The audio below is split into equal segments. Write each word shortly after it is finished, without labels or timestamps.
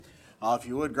If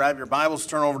you would, grab your Bibles,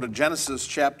 turn over to Genesis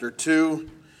chapter 2.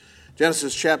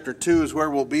 Genesis chapter 2 is where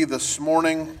we'll be this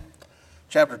morning.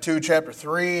 Chapter 2, chapter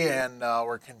 3, and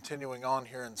we're continuing on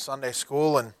here in Sunday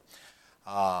school. And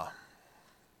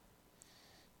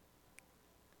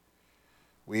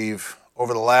we've,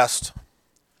 over the last,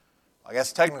 I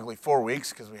guess technically 4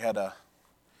 weeks, because we had a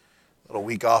little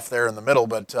week off there in the middle,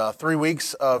 but 3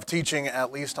 weeks of teaching,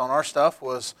 at least on our stuff,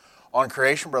 was on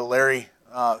creation. Brother Larry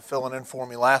filling in for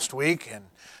me last week and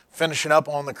finishing up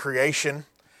on the creation.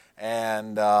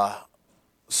 And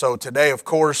so today, of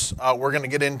course, we're going to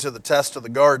get into the test of the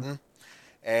garden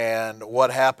and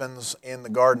what happens in the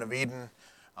Garden of Eden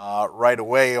right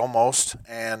away almost.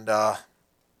 And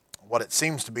what it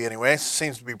seems to be anyway. It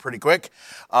seems to be pretty quick.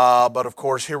 But of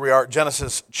course, here we are at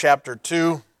Genesis chapter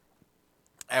 2.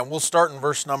 And we'll start in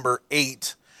verse number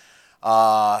 8.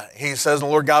 He says, "The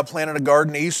Lord God planted a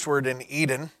garden eastward in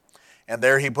Eden, and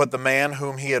there he put the man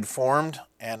whom he had formed,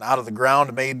 and out of the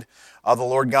ground made the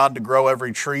Lord God to grow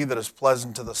every tree that is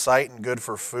pleasant to the sight and good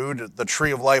for food, the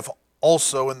tree of life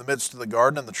also in the midst of the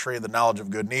garden, and the tree of the knowledge of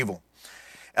good and evil.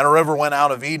 And a river went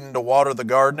out of Eden to water the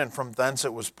garden, and from thence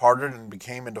it was parted and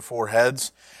became into 4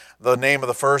 heads. The name of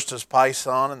the first is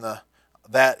Pison, and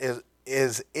that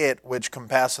is it which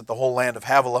compasseth the whole land of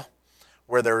Havilah,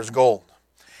 where there is gold.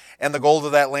 And the gold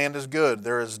of that land is good.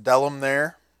 There is Delim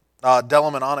there,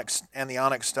 Delim and onyx and the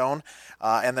onyx stone.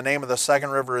 And the name of the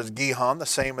second river is Gihon, the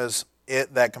same as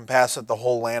it that compasseth the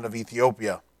whole land of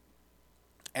Ethiopia.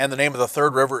 And the name of the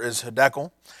third river is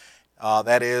Hiddekel,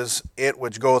 that is it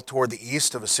which goeth toward the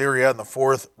east of Assyria. And the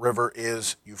fourth river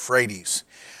is Euphrates.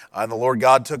 And the Lord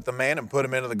God took the man and put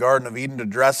him into the Garden of Eden to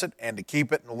dress it and to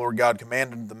keep it. And the Lord God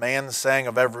commanded the man, saying,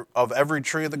 of every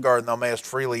tree of the garden thou mayest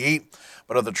freely eat,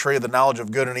 but of the tree of the knowledge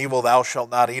of good and evil thou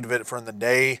shalt not eat of it, for in the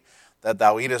day that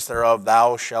thou eatest thereof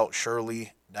thou shalt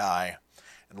surely die.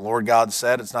 And the Lord God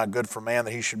said, it's not good for man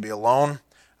that he should be alone.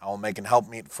 I will make an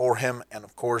helpmeet for him. And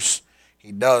of course,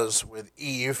 he does with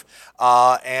Eve.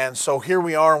 And so here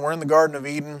we are, and we're in the Garden of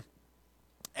Eden.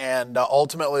 And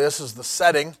ultimately, this is the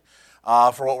setting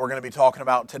for what we're going to be talking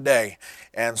about today.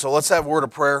 And so let's have a word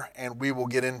of prayer, and we will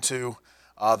get into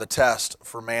the test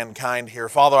for mankind here.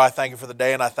 Father, I thank you for the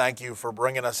day, and I thank you for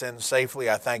bringing us in safely.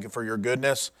 I thank you for your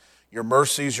goodness, your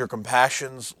mercies, your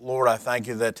compassions. Lord, I thank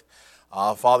you that,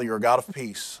 Father, you're a God of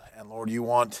peace. And Lord, you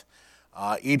want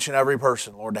each and every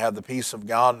person, Lord, to have the peace of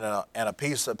God and a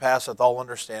peace that passeth all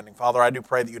understanding. Father, I do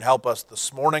pray that you'd help us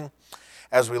this morning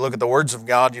as we look at the words of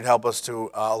God. You'd help us to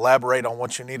elaborate on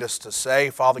what you need us to say.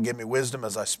 Father, give me wisdom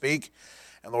as I speak.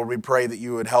 And Lord, we pray that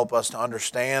you would help us to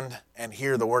understand and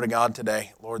hear the word of God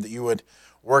today. Lord, that you would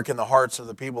work in the hearts of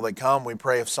the people that come. We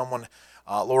pray if someone,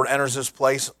 Lord, enters this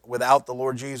place without the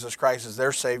Lord Jesus Christ as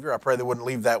their Savior, I pray they wouldn't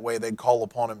leave that way. They'd call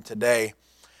upon him today.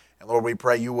 And Lord, we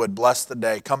pray you would bless the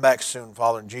day. Come back soon,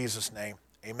 Father, in Jesus' name.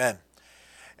 Amen.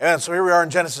 And so here we are in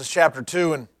Genesis chapter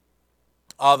 2, and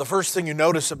the first thing you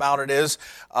notice about it is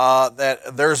that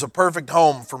there's a perfect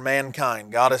home for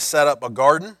mankind. God has set up a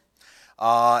garden,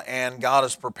 and God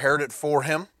has prepared it for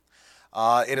him.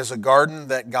 It is a garden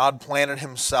that God planted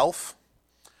himself.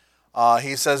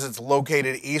 He says it's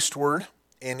located eastward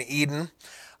in Eden.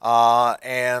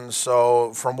 And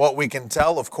so from what we can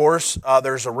tell, of course,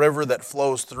 there's a river that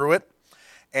flows through it.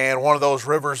 And one of those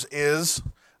rivers is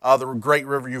the great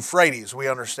river Euphrates. We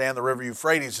understand the river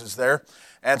Euphrates is there.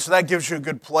 And so that gives you a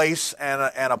good place and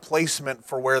a placement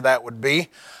for where that would be,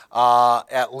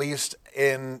 at least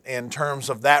in terms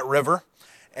of that river.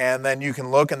 And then you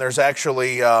can look, and there's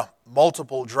actually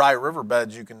multiple dry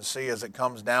riverbeds you can see as it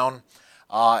comes down,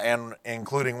 and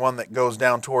including one that goes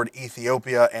down toward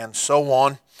Ethiopia and so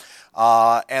on.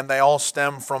 And they all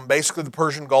stem from basically the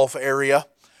Persian Gulf area,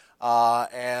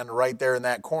 and right there in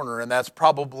that corner. And that's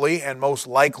probably and most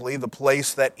likely the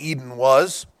place that Eden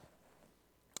was.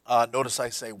 Notice I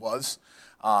say was.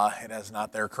 It is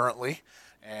not there currently,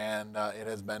 and it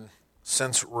has been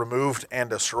since removed and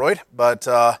destroyed. But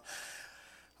the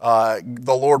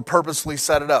Lord purposely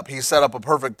set it up. He set up a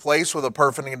perfect place with a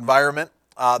perfect environment.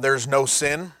 There's no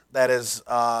sin that is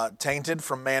tainted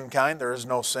from mankind. There is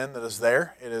no sin that is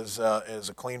there. It is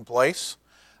a clean place.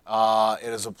 It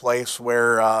is a place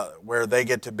where they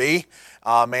get to be.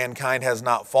 Mankind has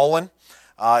not fallen.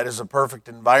 It is a perfect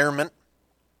environment.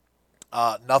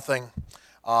 Nothing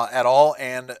at all,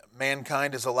 and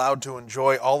mankind is allowed to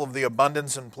enjoy all of the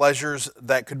abundance and pleasures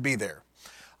that could be there.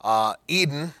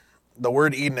 Eden, the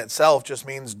word Eden itself just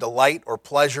means delight or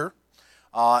pleasure.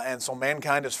 And so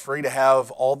mankind is free to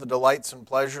have all the delights and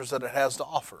pleasures that it has to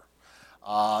offer.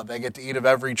 They get to eat of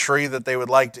every tree that they would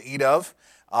like to eat of,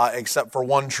 except for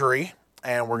one tree,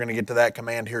 and we're going to get to that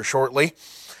command here shortly.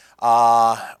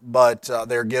 But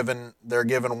they're given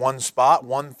one spot,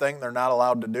 one thing they're not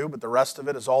allowed to do, but the rest of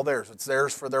it is all theirs. It's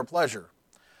theirs for their pleasure.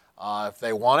 If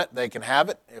they want it, they can have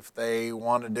it. If they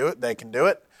want to do it, they can do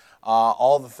it.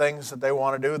 All the things that they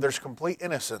want to do, there's complete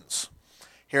innocence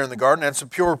here in the garden. It's a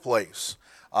pure place.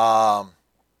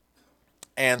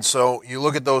 And so you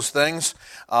look at those things,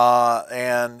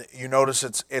 and you notice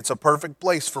it's a perfect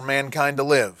place for mankind to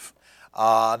live.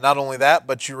 Not only that,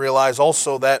 but you realize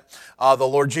also that the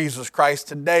Lord Jesus Christ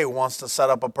today wants to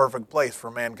set up a perfect place for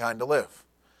mankind to live.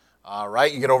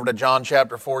 Right? You get over to John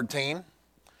chapter 14,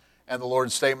 and the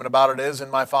Lord's statement about it is, "In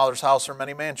my Father's house are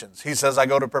many mansions." He says, "I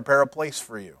go to prepare a place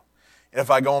for you. And if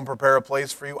I go and prepare a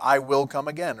place for you, I will come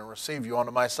again and receive you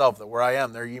unto myself, that where I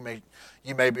am, there you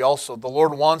may be also." The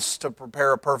Lord wants to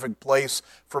prepare a perfect place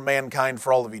for mankind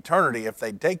for all of eternity if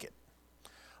they take it.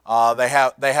 They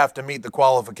have to meet the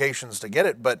qualifications to get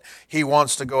it, but He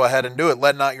wants to go ahead and do it.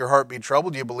 "Let not your heart be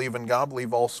troubled. You believe in God,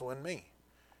 believe also in me."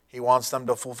 He wants them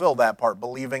to fulfill that part,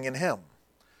 believing in Him,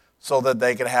 so that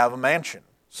they can have a mansion,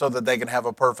 so that they can have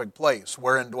a perfect place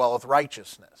wherein dwelleth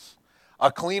righteousness.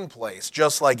 A clean place,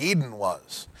 just like Eden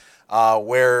was,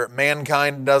 where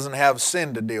mankind doesn't have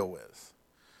sin to deal with.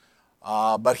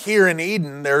 But here in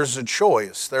Eden, there's a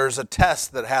choice. There's a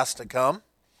test that has to come.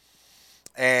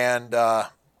 And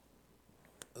the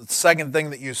second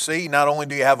thing that you see, not only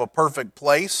do you have a perfect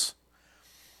place,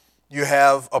 you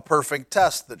have a perfect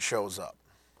test that shows up.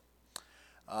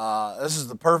 This is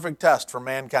the perfect test for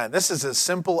mankind. This is as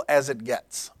simple as it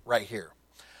gets right here.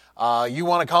 You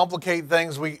want to complicate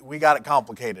things, we got it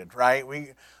complicated, right?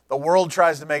 The world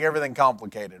tries to make everything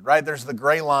complicated, right? There's the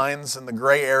gray lines and the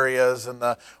gray areas and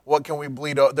the what can we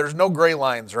bleed out. There's no gray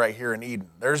lines right here in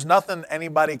Eden. There's nothing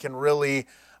anybody can really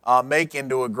make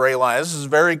into a gray line. This is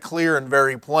very clear and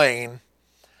very plain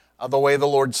the way the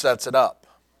Lord sets it up.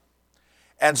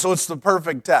 And so it's the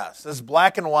perfect test. It's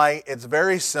black and white. It's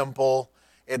very simple.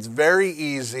 It's very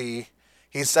easy.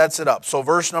 He sets it up. So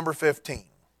verse number 15.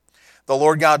 "The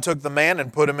Lord God took the man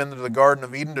and put him into the Garden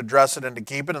of Eden to dress it and to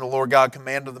keep it. And the Lord God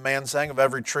commanded the man, saying, Of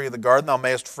every tree of the garden thou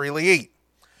mayest freely eat.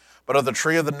 But of the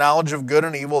tree of the knowledge of good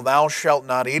and evil thou shalt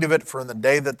not eat of it, for in the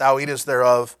day that thou eatest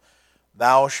thereof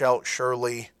thou shalt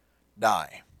surely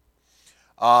die."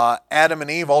 Adam and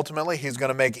Eve, ultimately, he's going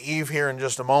to make Eve here in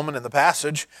just a moment in the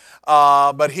passage,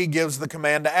 but he gives the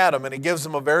command to Adam, and he gives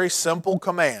him a very simple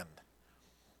command.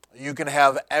 You can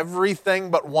have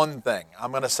everything but one thing.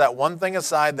 I'm going to set one thing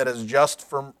aside that is just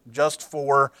for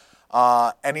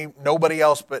nobody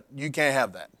else, but you can't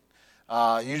have that.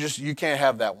 You can't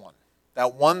have that one.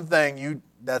 That one thing,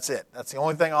 that's it. That's the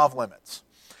only thing off limits.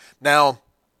 Now,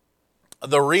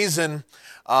 the reason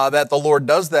that the Lord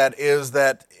does that is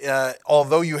that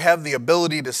although you have the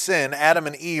ability to sin, Adam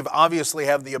and Eve obviously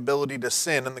have the ability to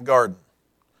sin in the garden.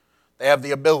 They have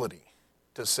the ability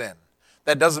to sin.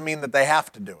 That doesn't mean that they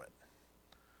have to do it.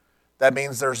 That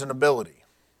means there's an ability.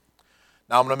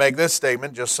 Now I'm going to make this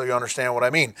statement just so you understand what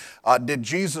I mean. Did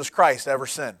Jesus Christ ever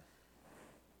sin?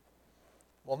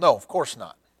 Well, no, of course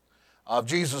not. If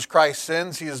Jesus Christ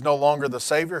sins, He is no longer the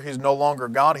Savior. He's no longer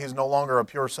God. He's no longer a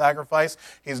pure sacrifice.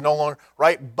 He's no longer,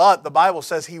 right? But the Bible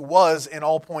says He was in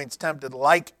all points tempted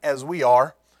like as we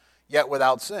are, yet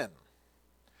without sin.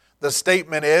 The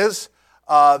statement is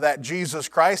that Jesus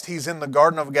Christ, He's in the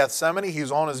Garden of Gethsemane.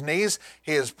 He's on His knees.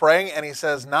 He is praying and He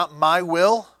says, "Not my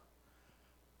will,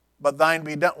 but thine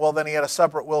be done." Well, then He had a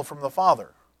separate will from the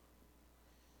Father.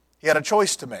 He had a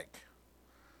choice to make.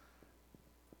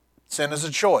 Sin is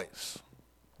a choice.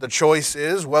 The choice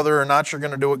is whether or not you're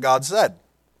going to do what God said.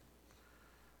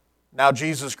 Now,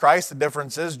 Jesus Christ, the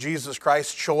difference is Jesus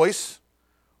Christ's choice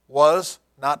was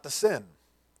not to sin.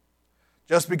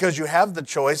 Just because you have the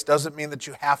choice doesn't mean that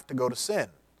you have to go to sin.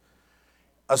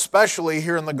 Especially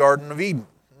here in the Garden of Eden.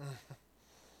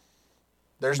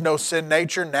 There's no sin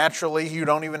nature. Naturally, you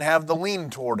don't even have the lean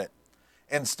toward it.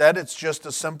 Instead, it's just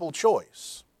a simple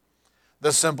choice.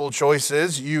 The simple choice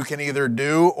is you can either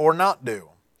do or not do.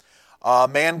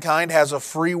 Mankind has a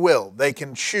free will. They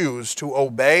can choose to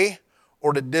obey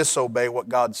or to disobey what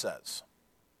God says.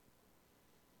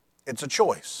 It's a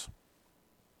choice.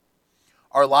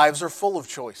 Our lives are full of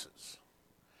choices.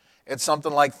 It's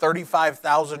something like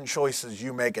 35,000 choices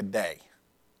you make a day.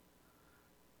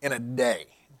 In a day.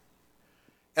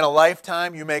 In a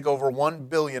lifetime, you make over 1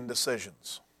 billion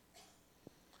decisions.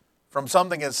 From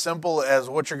something as simple as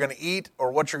what you're going to eat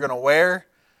or what you're going to wear,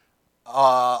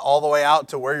 all the way out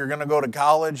to where you're going to go to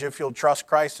college, if you'll trust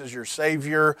Christ as your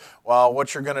Savior,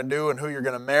 what you're going to do and who you're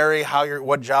going to marry,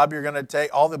 what job you're going to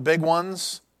take, all the big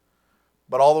ones,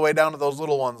 but all the way down to those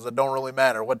little ones that don't really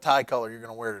matter. What tie color you're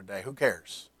going to wear today, who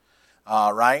cares?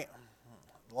 Right?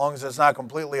 As long as it's not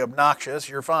completely obnoxious,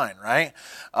 you're fine, right?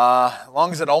 As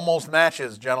long as it almost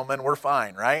matches, gentlemen, we're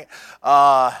fine, right?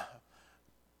 But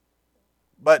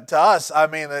to us, I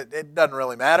mean, it doesn't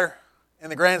really matter. In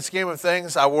the grand scheme of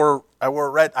things, I wore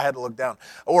red. I had to look down.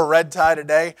 I wore a red tie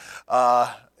today.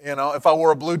 If I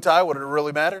wore a blue tie, would it have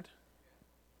really mattered?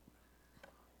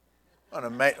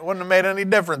 Wouldn't have made any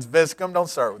difference. Viscum, don't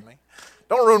start with me.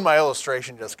 Don't ruin my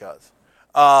illustration just because.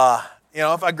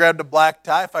 If I grabbed a black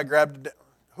tie,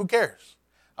 who cares?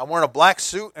 I'm wearing a black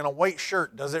suit and a white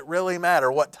shirt. Does it really matter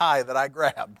what tie that I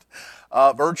grabbed?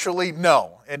 Virtually,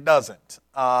 no, it doesn't.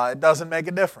 It doesn't make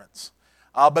a difference.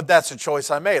 But that's a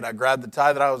choice I made. I grabbed the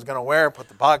tie that I was going to wear, put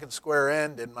the pocket square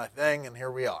in, did my thing, and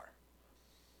here we are.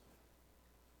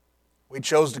 We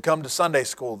chose to come to Sunday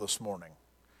school this morning.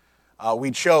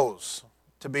 We chose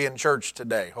to be in church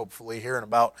today. Hopefully here in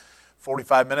about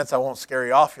 45 minutes I won't scare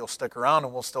you off. You'll stick around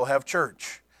and we'll still have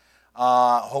church.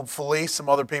 Hopefully some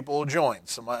other people will join.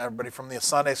 Everybody from the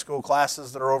Sunday school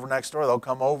classes that are over next door, they'll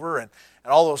come over and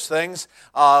all those things.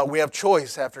 We have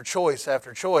choice after choice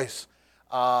after choice.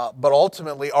 But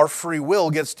ultimately our free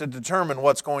will gets to determine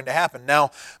what's going to happen.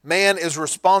 Now, man's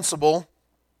responsibility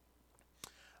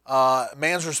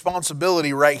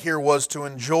right here was to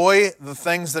enjoy the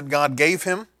things that God gave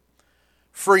him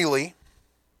freely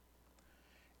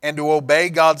and to obey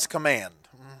God's command.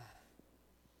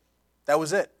 That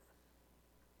was it.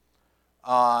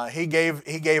 He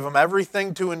gave them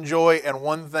everything to enjoy and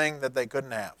one thing that they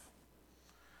couldn't have.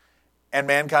 And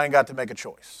mankind got to make a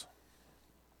choice.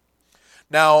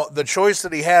 Now, the choice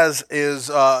that he has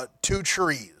is two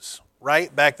trees,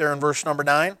 right? Back there in verse number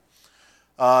 9.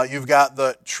 You've got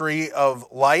the tree of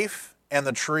life and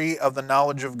the tree of the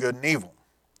knowledge of good and evil.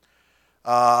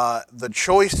 The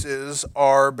choices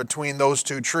are between those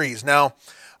two trees. Now,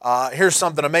 here's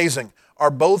something amazing.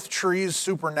 Are both trees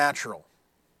supernatural?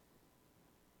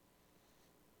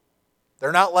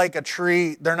 They're not like a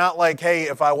tree. They're not like, hey,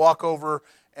 if I walk over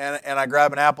and I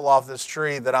grab an apple off this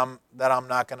tree that I'm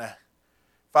not going to.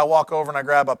 If I walk over and I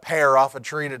grab a pear off a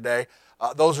tree today,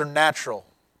 those are natural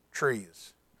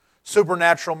trees.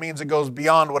 Supernatural means it goes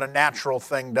beyond what a natural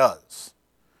thing does.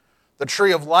 The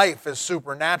tree of life is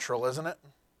supernatural, isn't it?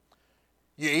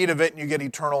 You eat of it and you get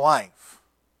eternal life.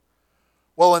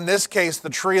 Well, in this case, the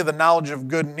tree of the knowledge of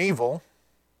good and evil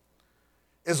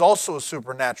is also a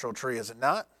supernatural tree, is it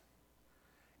not?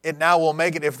 It now will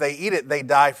make it, if they eat it, they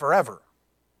die forever.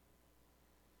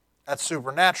 That's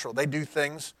supernatural. They do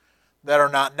things that are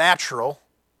not natural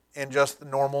in just the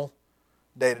normal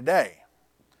day-to-day.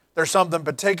 There's something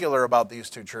particular about these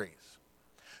two trees.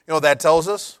 You know what that tells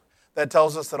us? That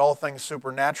tells us that all things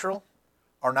supernatural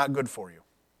are not good for you.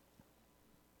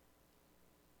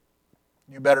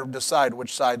 You better decide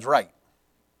which side's right.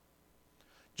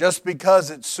 Just because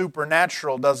it's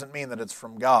supernatural doesn't mean that it's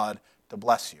from God to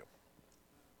bless you.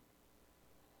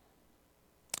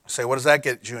 Say, what does that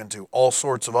get you into? All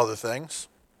sorts of other things.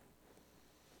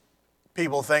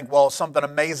 People think, well, something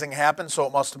amazing happened, so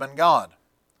it must have been God.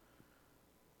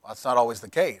 Well, that's not always the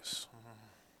case.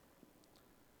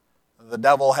 The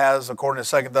devil has, according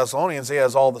to 2 Thessalonians, he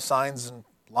has all the signs and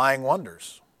lying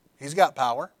wonders. He's got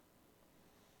power.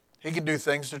 He can do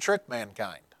things to trick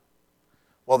mankind.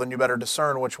 Well, then you better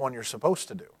discern which one you're supposed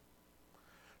to do.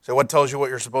 So what tells you what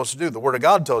you're supposed to do? The Word of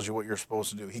God tells you what you're supposed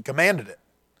to do. He commanded it.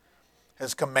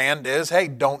 His command is, hey,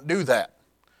 don't do that.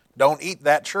 Don't eat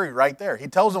that tree right there. He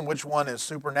tells them which one is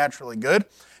supernaturally good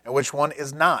and which one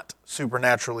is not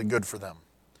supernaturally good for them.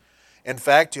 In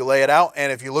fact, you lay it out,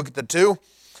 and if you look at the two,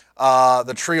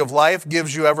 the tree of life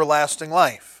gives you everlasting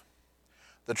life.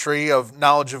 The tree of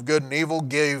knowledge of good and evil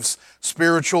gives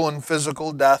spiritual and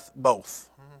physical death both.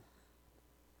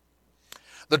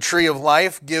 The tree of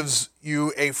life gives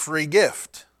you a free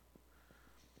gift.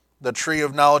 The tree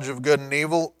of knowledge of good and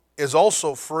evil is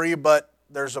also free, but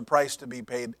there's a price to be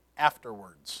paid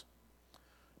afterwards.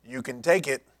 You can take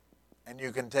it, and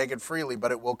you can take it freely,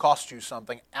 but it will cost you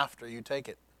something after you take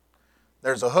it.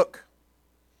 There's a hook.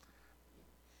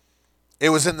 It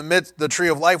was in the midst, the tree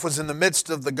of life was in the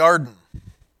midst of the garden.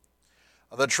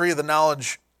 The tree of the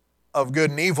knowledge of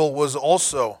good and evil was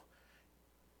also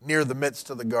near the midst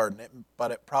of the garden,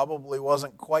 but it probably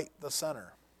wasn't quite the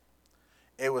center.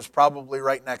 It was probably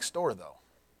right next door, though.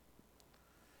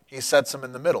 He sets them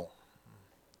in the middle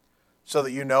so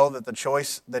that you know that the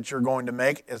choice that you're going to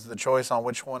make is the choice on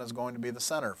which one is going to be the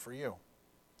center for you.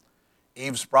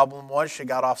 Eve's problem was she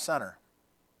got off center.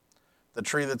 The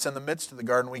tree that's in the midst of the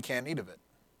garden, we can't eat of it.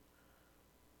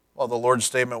 Well, the Lord's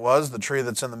statement was the tree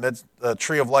that's in the midst, the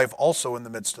tree of life also in the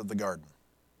midst of the garden.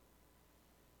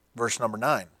 Verse number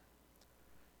 9.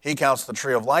 He counts the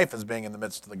tree of life as being in the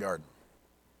midst of the garden.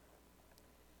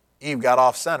 Eve got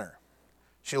off center.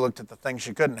 She looked at the thing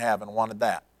she couldn't have and wanted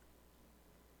that.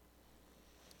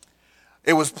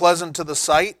 It was pleasant to the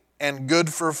sight and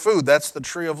good for food. That's the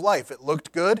tree of life. It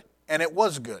looked good and it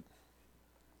was good.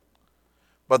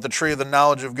 But the tree of the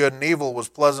knowledge of good and evil was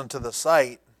pleasant to the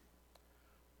sight,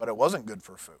 but it wasn't good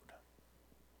for food.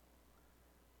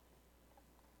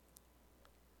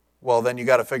 Well, then you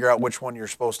got to figure out which one you're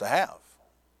supposed to have.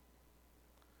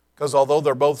 Because although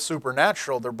they're both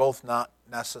supernatural, they're both not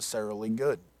necessarily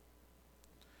good.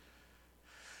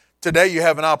 Today you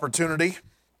have an opportunity.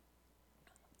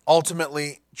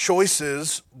 Ultimately,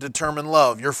 choices determine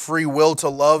love. Your free will to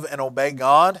love and obey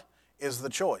God is the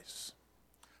choice.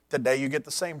 Today you get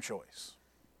the same choice.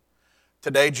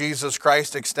 Today Jesus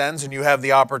Christ extends and you have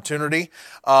the opportunity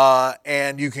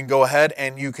and you can go ahead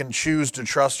and you can choose to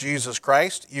trust Jesus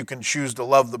Christ. You can choose to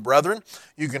love the brethren.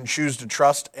 You can choose to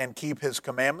trust and keep His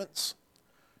commandments.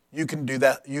 You can do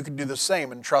that. You can do the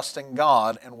same in trusting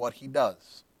God and what He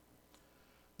does.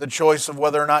 The choice of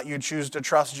whether or not you choose to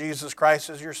trust Jesus Christ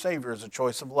as your Savior is a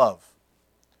choice of love.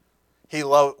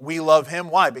 We love Him.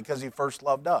 Why? Because He first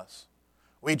loved us.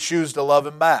 We choose to love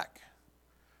Him back.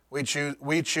 We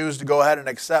choose to go ahead and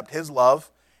accept His love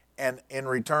and in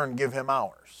return give Him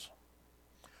ours.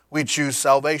 We choose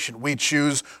salvation. We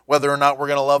choose whether or not we're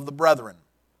going to love the brethren.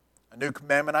 A new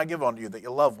commandment I give unto you, that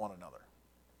you love one another.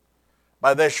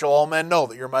 By this shall all men know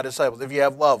that you're my disciples, if you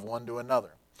have love one to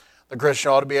another. The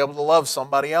Christian ought to be able to love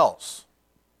somebody else.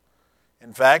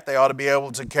 In fact, they ought to be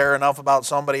able to care enough about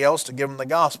somebody else to give them the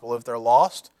gospel. If they're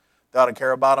lost, they ought to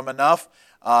care about them enough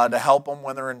to help them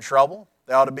when they're in trouble.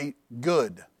 They ought to be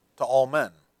good to all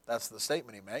men. That's the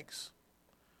statement he makes.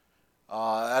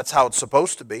 That's how it's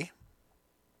supposed to be.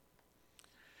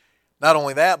 Not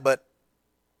only that, but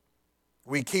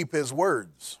we keep His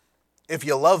words. If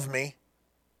you love me,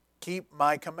 keep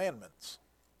my commandments.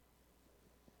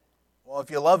 Well, if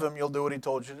you love Him, you'll do what He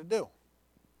told you to do.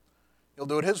 You'll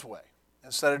do it His way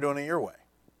instead of doing it your way.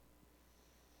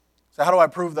 So how do I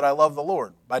prove that I love the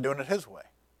Lord? By doing it His way.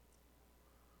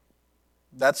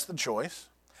 That's the choice.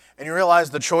 And you realize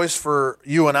the choice for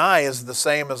you and I is the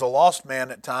same as a lost man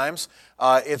at times.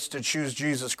 It's to choose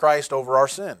Jesus Christ over our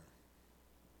sin.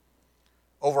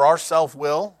 Over our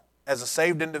self-will. As a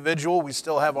saved individual, we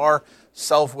still have our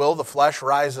self-will. The flesh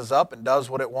rises up and does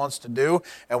what it wants to do,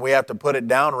 and we have to put it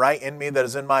down. Right in me that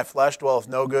is in my flesh dwelleth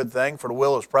no good thing, for the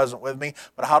will is present with me.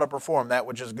 But how to perform that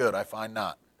which is good, I find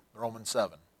not. Romans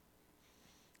 7.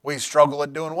 We struggle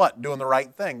at doing what? Doing the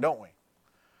right thing, don't we?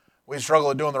 We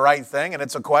struggle at doing the right thing, and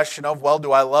it's a question of, well,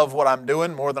 do I love what I'm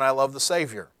doing more than I love the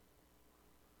Savior?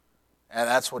 And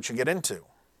that's what you get into.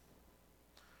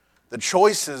 The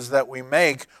choices that we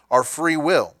make are free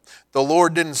will. The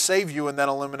Lord didn't save you and then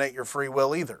eliminate your free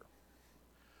will either.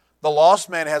 The lost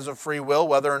man has a free will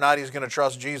whether or not he's going to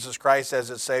trust Jesus Christ as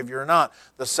his Savior or not.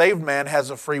 The saved man has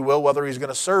a free will whether he's going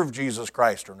to serve Jesus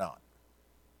Christ or not.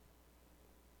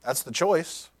 That's the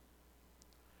choice.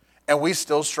 And we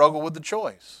still struggle with the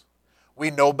choice.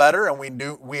 We know better and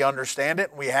we understand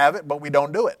it and we have it, but we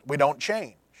don't do it. We don't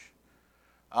change.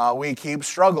 We keep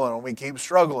struggling and we keep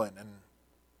struggling and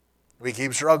we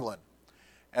keep struggling.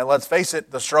 And let's face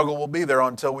it, the struggle will be there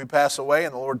until we pass away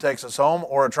and the Lord takes us home,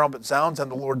 or a trumpet sounds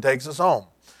and the Lord takes us home.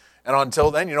 And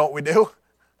until then, you know what we do?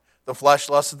 The flesh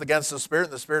lusteth against the Spirit,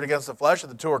 and the Spirit against the flesh,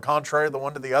 and the two are contrary the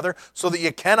one to the other, so that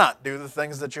you cannot do the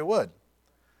things that you would.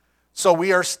 So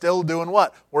we are still doing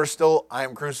what? We're still, I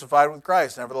am crucified with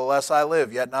Christ. Nevertheless I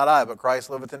live, yet not I, but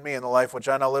Christ liveth in me. In the life which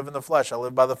I now live in the flesh, I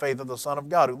live by the faith of the Son of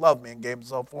God, who loved me and gave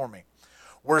Himself for me.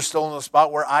 We're still in the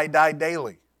spot where I die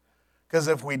daily. Because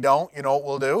if we don't, you know what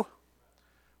we'll do?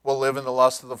 We'll live in the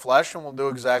lust of the flesh and we'll do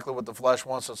exactly what the flesh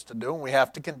wants us to do. And we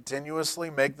have to continuously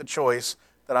make the choice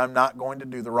that I'm not going to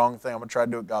do the wrong thing. I'm going to try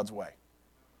to do it God's way.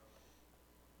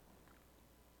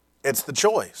 It's the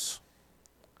choice.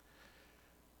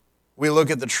 We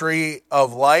look at the tree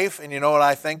of life and you know what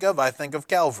I think of? I think of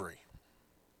Calvary.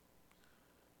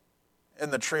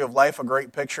 Isn't the tree of life a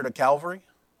great picture to Calvary?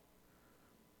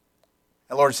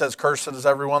 The Lord says, cursed is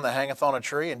everyone that hangeth on a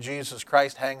tree, and Jesus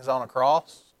Christ hangs on a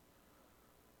cross.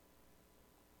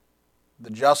 The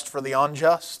just for the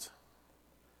unjust.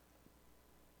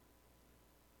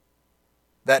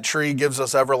 That tree gives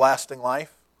us everlasting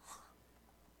life.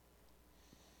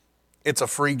 It's a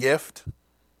free gift.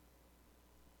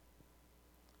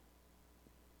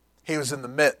 He was in the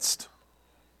midst,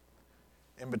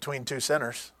 in between two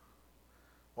sinners.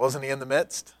 Wasn't He in the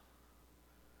midst?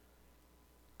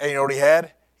 And you know what He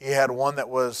had? He had one that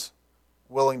was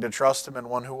willing to trust Him and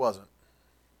one who wasn't.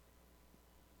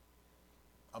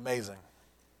 Amazing.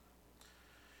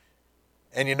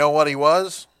 And you know what He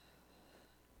was?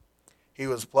 he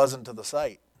was pleasant to the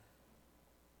sight.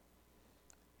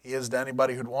 He is to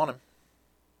anybody who'd want him.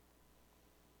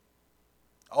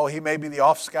 Oh, he may be the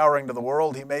offscouring to the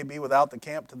world. He may be without the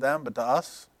camp to them, but to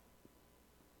us,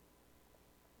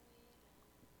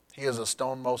 he is a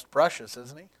stone most precious,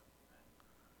 isn't he?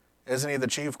 Isn't he the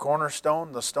chief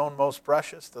cornerstone, the stone most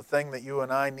precious, the thing that you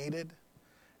and I needed?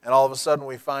 And all of a sudden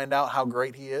we find out how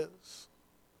great he is.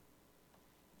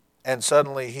 And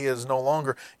suddenly he is no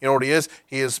longer, you know what he is?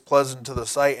 He is pleasant to the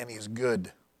sight and he's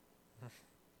good.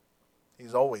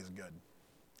 He's always good.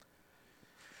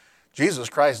 Jesus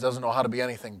Christ doesn't know how to be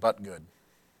anything but good.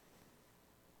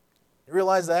 You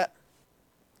realize that?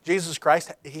 Jesus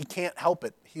Christ, he can't help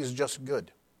it. He's just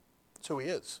good. That's who he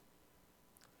is.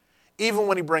 Even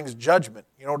when he brings judgment,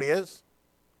 you know what he is?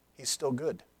 He's still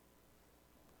good.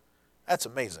 That's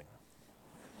amazing.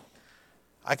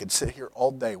 I could sit here all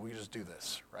day. We just do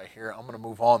this right here. I'm going to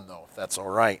move on, though, if that's all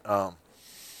right.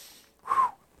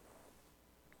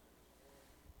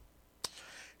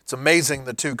 It's amazing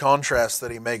the two contrasts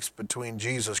that he makes between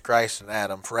Jesus Christ and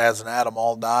Adam. For as in Adam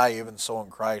all die, even so in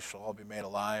Christ shall all be made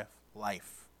alive.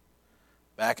 Life.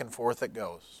 Back and forth it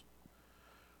goes.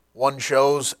 One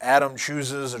shows Adam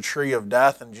chooses a tree of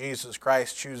death and Jesus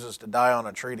Christ chooses to die on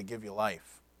a tree to give you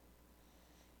life.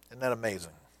 Isn't that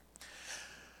amazing?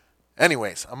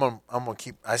 Anyways, I'm gonna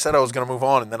keep. I said I was gonna move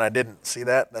on, and then I didn't. See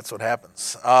that? That's what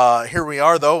happens. Here we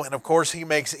are, though, and of course, he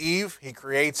makes Eve. He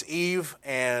creates Eve,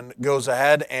 and goes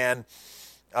ahead, and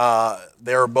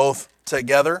they're both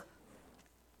together,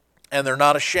 and they're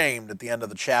not ashamed at the end of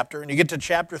the chapter. And you get to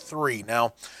chapter 3.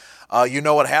 Now, you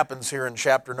know what happens here in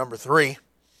chapter number 3.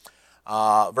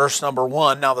 Verse number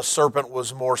 1. Now the serpent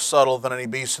was more subtle than any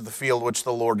beast of the field which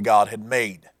the Lord God had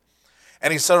made.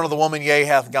 And he said unto the woman, Yea,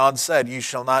 hath God said, Ye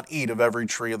shall not eat of every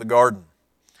tree of the garden.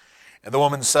 And the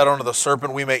woman said unto the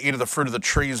serpent, We may eat of the fruit of the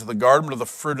trees of the garden, but of the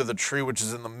fruit of the tree which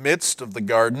is in the midst of the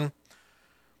garden.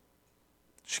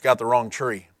 She got the wrong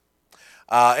tree.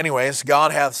 Anyways,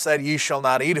 God hath said, Ye shall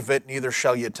not eat of it, neither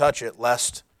shall ye touch it,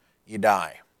 lest ye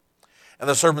die. And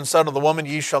the serpent said unto the woman,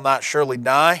 Ye shall not surely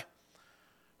die,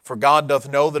 for God doth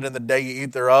know that in the day ye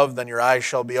eat thereof, then your eyes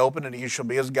shall be opened, and ye shall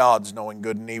be as gods, knowing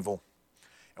good and evil.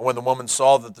 And when the woman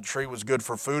saw that the tree was good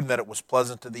for food, and that it was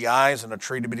pleasant to the eyes, and a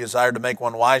tree to be desired to make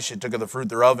one wise, she took of the fruit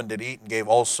thereof, and did eat, and gave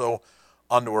also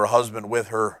unto her husband with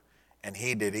her, and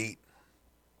he did eat.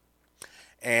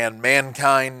 And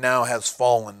mankind now has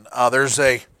fallen. There's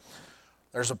a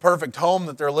perfect home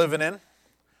that they're living in.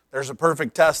 There's a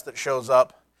perfect test that shows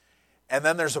up. And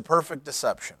then there's a perfect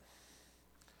deception.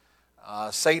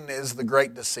 Satan is the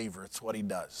great deceiver. It's what he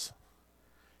does.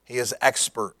 He is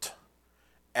expert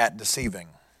at deceiving.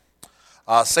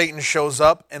 Satan shows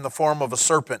up in the form of a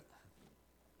serpent.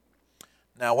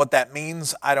 Now, what that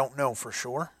means, I don't know for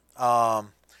sure.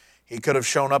 He could have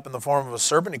shown up in the form of a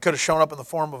serpent. He could have shown up in the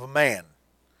form of a man.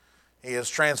 He is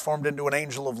transformed into an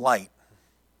angel of light.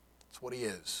 That's what he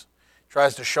is. He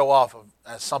tries to show off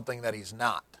as something that he's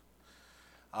not.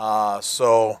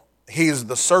 So he's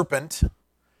the serpent,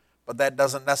 but that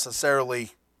doesn't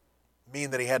necessarily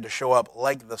mean that he had to show up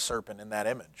like the serpent in that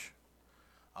image.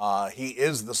 He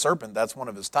is the serpent. That's one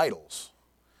of his titles.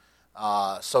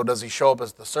 So does he show up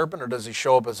as the serpent, or does he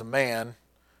show up as a man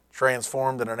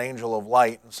transformed in an angel of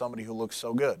light and somebody who looks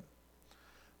so good?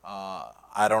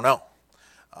 I don't know.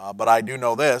 But I do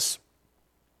know this,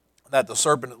 that the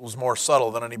serpent was more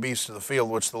subtle than any beast of the field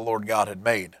which the Lord God had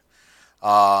made.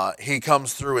 He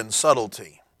comes through in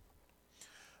subtlety.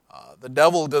 The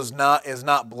devil is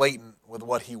not blatant with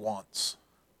what he wants.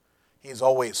 He's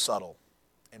always subtle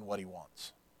in what he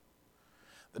wants.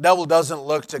 The devil doesn't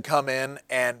look to come in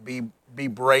and be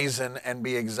brazen and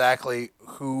be exactly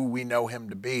who we know him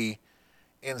to be.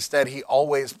 Instead, he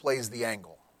always plays the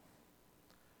angle.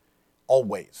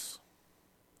 Always.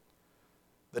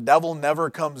 The devil never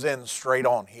comes in straight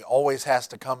on. He always has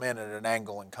to come in at an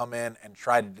angle and come in and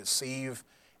try to deceive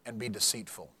and be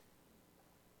deceitful.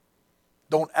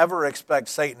 Don't ever expect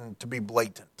Satan to be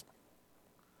blatant.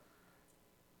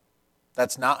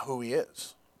 That's not who he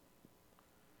is.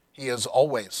 He is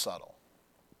always subtle.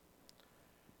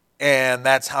 And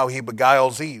that's how he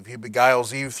beguiles Eve. He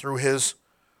beguiles Eve through his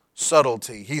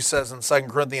subtlety. He says in 2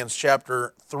 Corinthians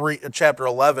chapter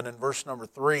 11 and verse number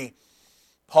 3,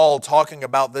 Paul talking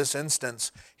about this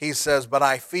instance, he says, But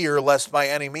I fear lest by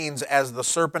any means, as the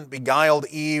serpent beguiled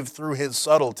Eve through his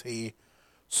subtlety,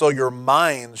 so your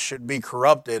minds should be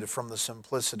corrupted from the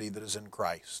simplicity that is in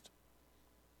Christ.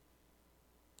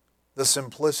 The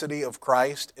simplicity of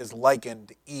Christ is likened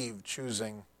to Eve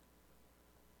choosing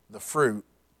the fruit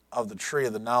of the tree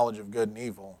of the knowledge of good and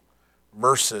evil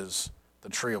versus the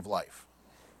tree of life.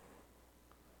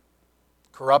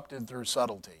 corrupted through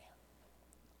subtlety.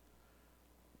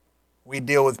 We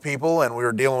deal with people, and we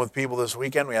were dealing with people this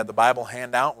weekend. We had the Bible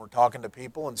handout, and we're talking to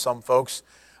people, and some folks,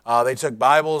 they took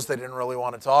Bibles, they didn't really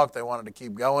want to talk, they wanted to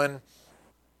keep going,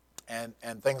 and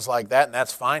things like that, and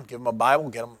that's fine. Give them a Bible,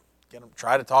 get them,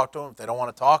 try to talk to them. If they don't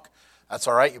want to talk, that's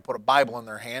all right. You put a Bible in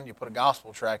their hand, you put a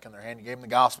gospel tract in their hand, you gave them the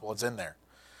gospel, it's in there.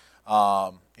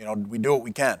 We do what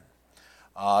we can.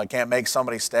 Can't make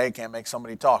somebody stay, can't make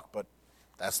somebody talk, but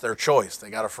that's their choice.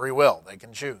 They got a free will. They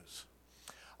can choose.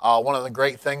 One of the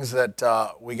great things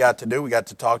that we got to do, we got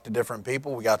to talk to different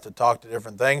people. We got to talk to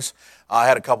different things. I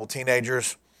had a couple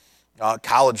teenagers,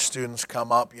 college students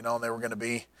come up, and they were going to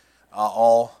be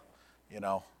all,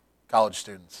 college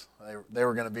students. They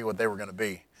were going to be what they were going to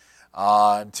be.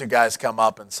 And two guys come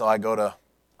up, and so I go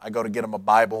to get them a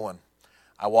Bible, and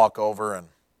I walk over, and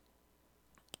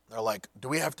they're like, "Do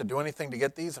we have to do anything to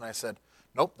get these?" And I said,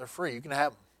 "Nope, they're free. You can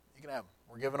have them. You can have them.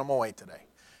 We're giving them away today."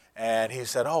 And he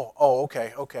said, "Oh,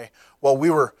 okay. Well,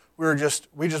 we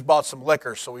just bought some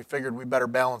liquor, so we figured we better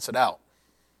balance it out."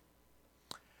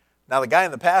 Now the guy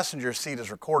in the passenger seat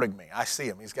is recording me. I see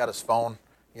him. He's got his phone,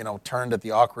 turned at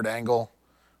the awkward angle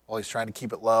while he's trying to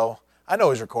keep it low. I know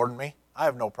he's recording me. I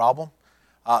have no problem,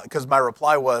 because my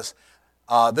reply was,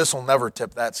 "This will never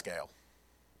tip that scale."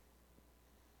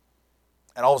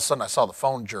 And all of a sudden, I saw the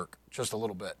phone jerk just a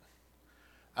little bit.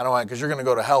 I don't know, because you're going to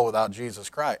go to hell without Jesus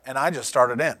Christ. And I just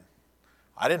started in.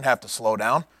 I didn't have to slow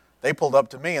down. They pulled up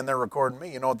to me, and they're recording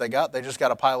me. You know what they got? They just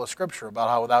got a pile of scripture about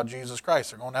how without Jesus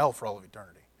Christ, they're going to hell for all of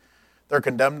eternity. They're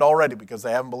condemned already because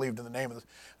they haven't believed in the name of this.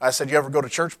 I said, "You ever go to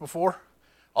church before?"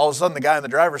 All of a sudden, the guy in the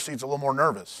driver's seat's a little more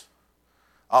nervous.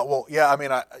 When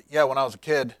I was a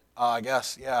kid, I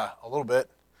guess, a little bit.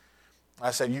 I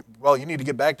said, you need to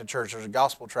get back to church. There's a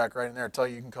gospel tract right in there to tell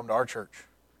you can come to our church.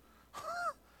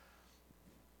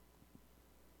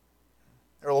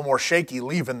 They're a little more shaky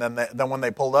leaving than when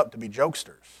they pulled up to be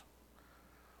jokesters.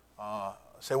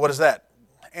 Say, what is that?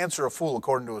 Answer a fool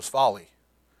according to his folly,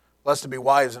 lest to be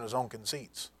wise in his own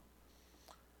conceits.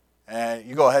 And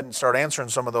you go ahead and start answering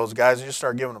some of those guys and just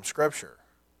start giving them scripture.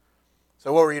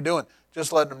 So what were you doing?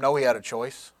 Just letting them know he had a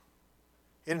choice.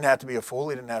 He didn't have to be a fool.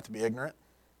 He didn't have to be ignorant.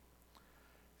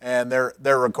 And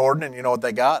they're recording, and you know what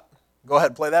they got? Go ahead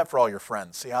and play that for all your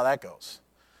friends. See how that goes.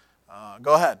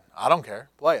 Go ahead. I don't care.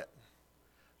 Play it.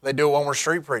 They do it when we're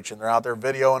street preaching. They're out there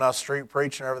videoing us street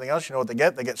preaching and everything else. You know what they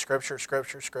get? They get scripture.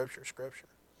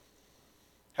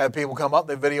 Have people come up,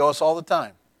 they video us all the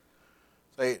time.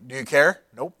 Say, "Do you care?"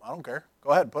 "Nope, I don't care." "Go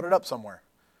ahead, put it up somewhere."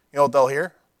 You know what they'll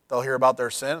hear? They'll hear about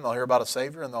their sin, and they'll hear about a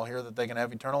Savior, and they'll hear that they can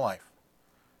have eternal life.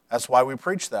 That's why we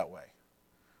preach that way.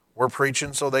 We're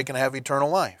preaching so they can have eternal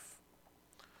life.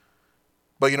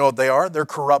 But you know what they are? They're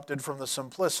corrupted from the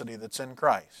simplicity that's in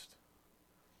Christ.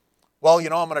 Well,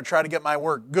 I'm going to try to get my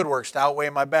good works to outweigh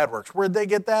my bad works. Where'd they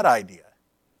get that idea?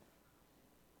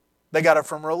 They got it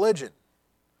from religion.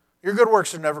 Your good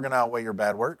works are never going to outweigh your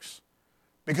bad works.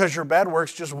 Because your bad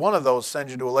works, just one of those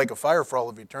sends you to a lake of fire for all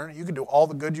of eternity. You can do all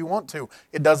the good you want to.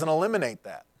 It doesn't eliminate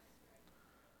that.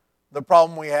 The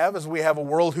problem we have is we have a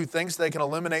world who thinks they can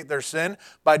eliminate their sin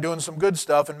by doing some good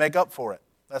stuff and make up for it.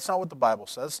 That's not what the Bible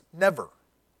says. Never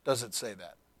does it say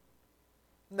that.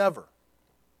 Never.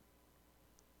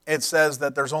 It says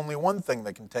that there's only one thing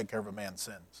that can take care of a man's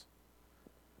sins.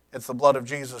 It's the blood of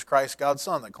Jesus Christ, God's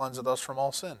Son, that cleanseth us from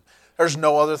all sin. There's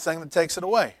no other thing that takes it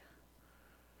away.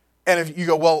 And if you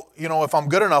go, well, if I'm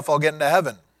good enough, I'll get into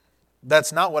heaven.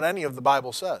 That's not what any of the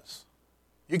Bible says.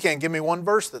 You can't give me one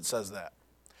verse that says that.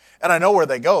 And I know where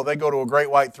they go. They go to a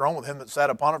great white throne with him that sat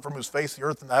upon it, from whose face the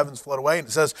earth and the heavens fled away. And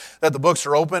it says that the books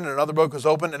are open, and another book was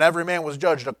opened, and every man was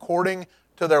judged according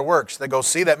to their works. They go,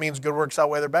 see, that means good works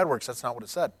outweigh their bad works. That's not what it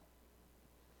said.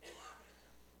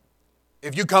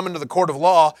 If you come into the court of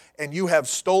law and you have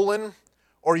stolen,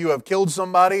 or you have killed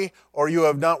somebody, or you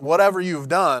have done whatever you've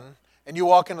done, and you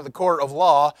walk into the court of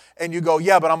law and you go,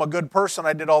 yeah, but I'm a good person,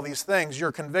 I did all these things,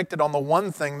 you're convicted on the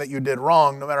one thing that you did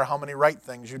wrong, no matter how many right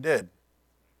things you did.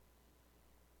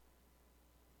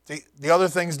 The other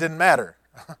things didn't matter.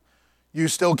 You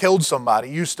still killed somebody.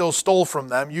 You still stole from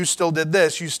them. You still did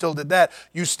this. You still did that.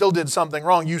 You still did something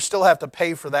wrong. You still have to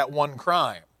pay for that one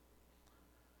crime.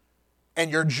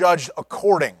 And you're judged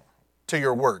according to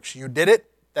your works. You did it,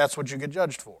 that's what you get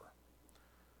judged for.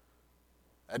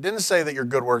 It didn't say that your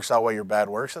good works outweigh your bad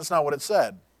works. That's not what it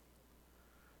said.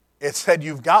 It said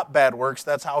you've got bad works,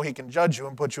 that's how he can judge you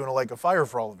and put you in a lake of fire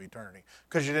for all of eternity,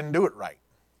 because you didn't do it right.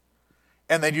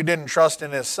 And that you didn't trust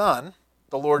in his Son,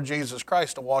 the Lord Jesus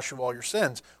Christ, to wash you of all your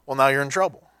sins. Well, now you're in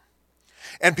trouble.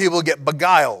 And people get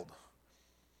beguiled.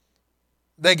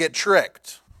 They get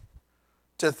tricked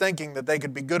to thinking that they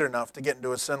could be good enough to get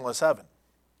into a sinless heaven.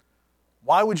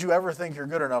 Why would you ever think you're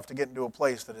good enough to get into a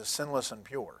place that is sinless and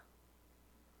pure?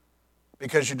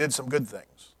 Because you did some good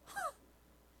things.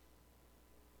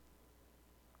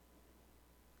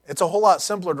 It's a whole lot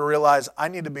simpler to realize I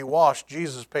need to be washed.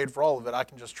 Jesus paid for all of it. I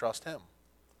can just trust him.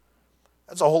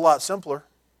 That's a whole lot simpler.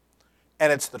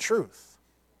 And it's the truth.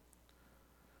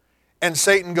 And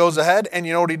Satan goes ahead, and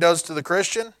you know what he does to the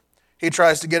Christian? He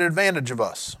tries to get advantage of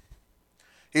us.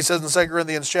 He says in 2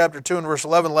 Corinthians chapter 2 and verse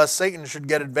 11, lest Satan should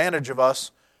get advantage of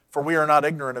us, for we are not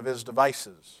ignorant of his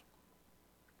devices.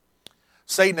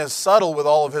 Satan is subtle with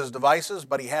all of his devices,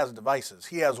 but he has devices.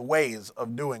 He has ways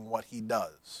of doing what he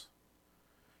does.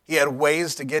 He had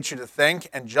ways to get you to think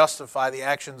and justify the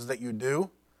actions that you do.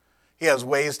 He has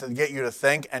ways to get you to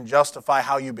think and justify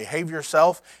how you behave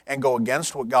yourself and go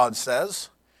against what God says.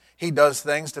 He does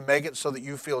things to make it so that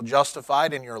you feel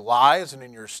justified in your lies and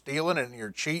in your stealing and in your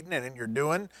cheating and in your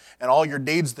doing and all your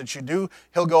deeds that you do.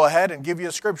 He'll go ahead and give you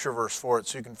a scripture verse for it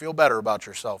so you can feel better about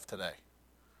yourself today.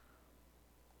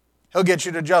 He'll get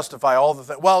you to justify all the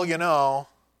things. Well, you know,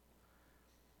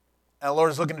 and the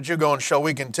Lord is looking at you going, shall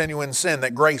we continue in sin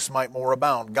that grace might more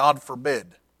abound? God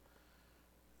forbid.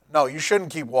 No, you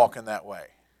shouldn't keep walking that way.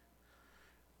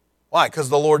 Why? Because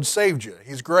the Lord saved you.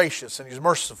 He's gracious and he's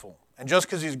merciful. And just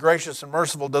because he's gracious and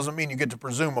merciful doesn't mean you get to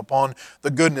presume upon the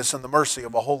goodness and the mercy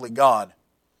of a holy God.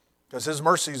 Because his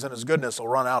mercies and his goodness will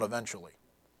run out eventually.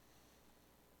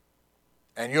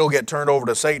 And you'll get turned over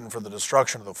to Satan for the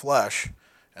destruction of the flesh.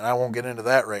 And I won't get into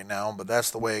that right now, but that's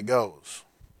the way it goes.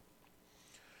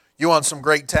 You want some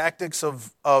great tactics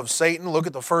of Satan? Look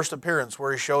at the first appearance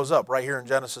where he shows up, right here in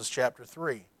Genesis chapter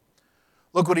 3.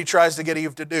 Look what he tries to get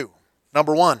Eve to do.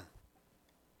 Number 1,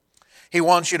 he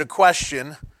wants you to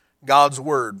question God's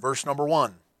word. Verse number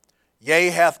 1. Yea,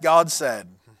 hath God said.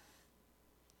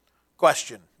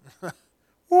 Question.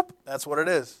 Whoop, that's what it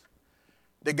is.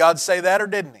 Did God say that or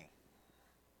didn't he?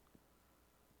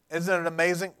 Isn't it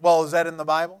amazing? Well, is that in the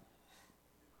Bible?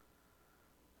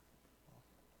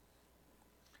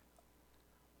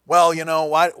 Well, you know,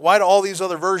 why do all these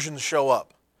other versions show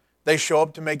up? They show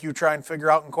up to make you try and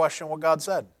figure out and question what God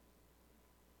said.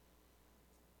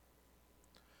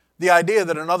 The idea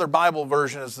that another Bible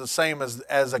version is the same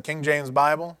as a King James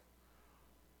Bible,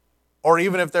 or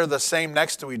even if they're the same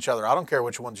next to each other, I don't care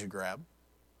which ones you grab.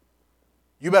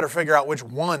 You better figure out which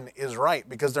one is right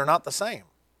because they're not the same.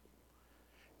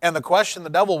 And the question the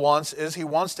devil wants is he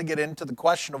wants to get into the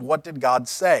question of what did God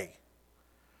say?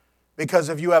 Because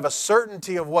if you have a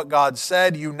certainty of what God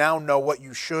said, you now know what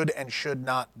you should and should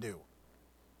not do.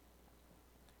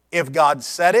 If God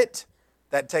said it,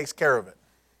 that takes care of it.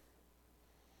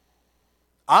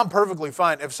 I'm perfectly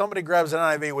fine. If somebody grabs an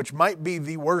NIV, which might be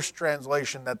the worst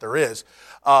translation that there is,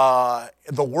 the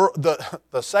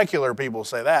secular people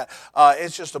say that,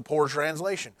 it's just a poor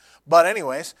translation. But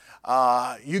anyways,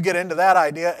 you get into that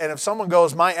idea, and if someone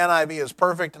goes, my NIV is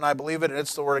perfect and I believe it and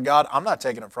it's the Word of God, I'm not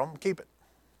taking it from them. Keep it.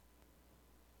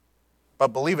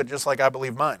 But believe it just like I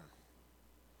believe mine.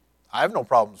 I have no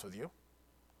problems with you.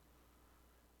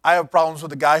 I have problems with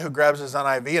the guy who grabs his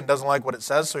NIV and doesn't like what it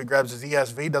says, so he grabs his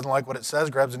ESV, doesn't like what it says,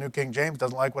 grabs a New King James,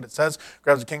 doesn't like what it says,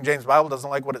 grabs the King James Bible, doesn't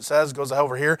like what it says, goes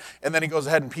over here, and then he goes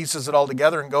ahead and pieces it all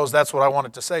together and goes, that's what I want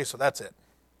it to say, so that's it.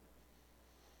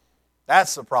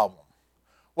 That's the problem.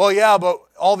 Well, yeah, but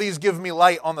all these give me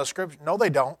light on the Scripture. No, they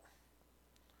don't.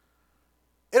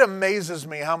 It amazes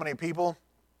me how many people...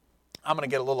 I'm going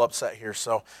to get a little upset here,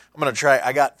 so I'm going to try.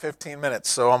 I got 15 minutes,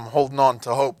 so I'm holding on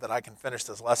to hope that I can finish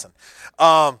this lesson.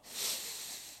 I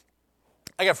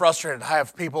get frustrated. I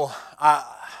have people, I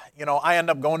end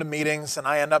up going to meetings, and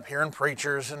I end up hearing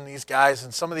preachers and these guys,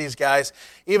 and some of these guys,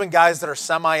 even guys that are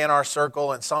semi in our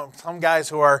circle, and some guys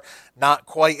who are not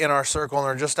quite in our circle and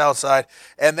are just outside,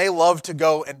 and they love to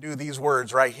go and do these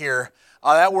words right here.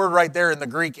 That word right there in the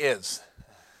Greek is...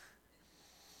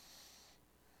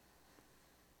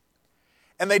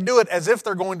 And they do it as if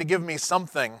they're going to give me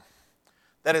something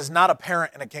that is not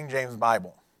apparent in a King James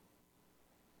Bible.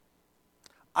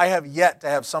 I have yet to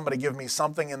have somebody give me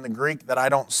something in the Greek that I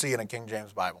don't see in a King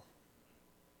James Bible.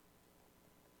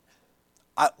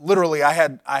 I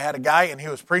had a guy and he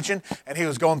was preaching and he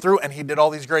was going through and he did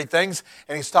all these great things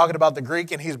and he's talking about the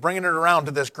Greek and he's bringing it around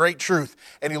to this great truth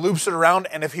and he loops it around,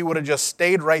 and if he would have just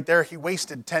stayed right there, he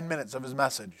wasted 10 minutes of his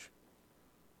message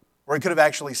where he could have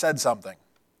actually said something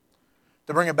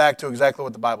to bring it back to exactly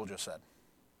what the Bible just said.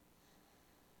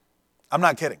 I'm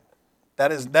not kidding.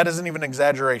 That isn't even an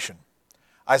exaggeration.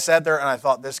 I sat there and I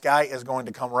thought, this guy is going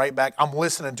to come right back. I'm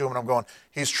listening to him and I'm going,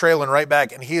 he's trailing right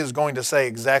back and he is going to say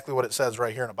exactly what it says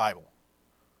right here in the Bible.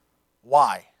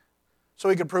 Why? So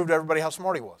he could prove to everybody how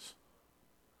smart he was.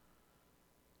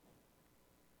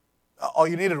 All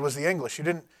you needed was the English. You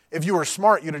didn't. If you were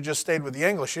smart, you'd have just stayed with the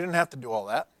English. You didn't have to do all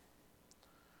that.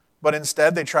 But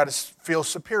instead, they try to feel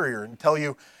superior and tell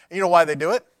you, and you know why they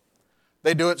do it?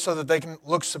 They do it so that they can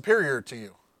look superior to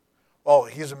you. Oh,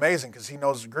 he's amazing because he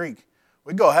knows Greek.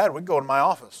 We go ahead. We go to my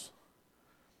office.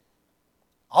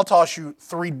 I'll toss you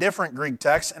 3 different Greek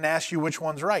texts and ask you which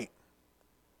one's right.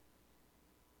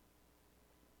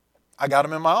 I got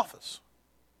them in my office.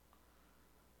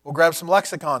 We'll grab some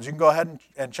lexicons. You can go ahead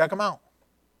and check them out.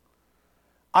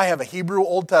 I have a Hebrew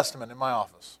Old Testament in my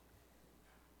office.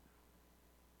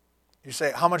 You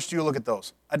say, how much do you look at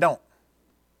those? I don't.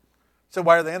 So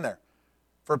why are they in there?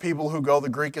 For people who go, the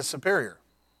Greek is superior.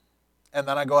 And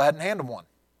then I go ahead and hand them one.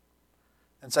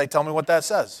 And say, tell me what that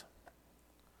says.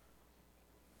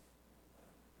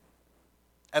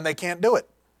 And they can't do it.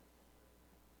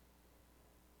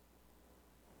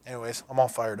 Anyways, I'm all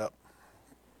fired up.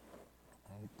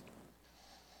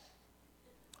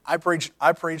 I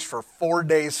preached for 4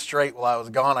 days straight while I was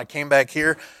gone. I came back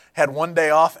here, had 1 day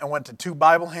off, and went to 2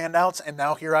 Bible handouts, and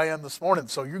now here I am this morning.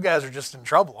 So you guys are just in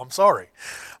trouble. I'm sorry.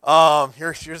 I'm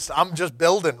just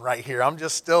building right here. I'm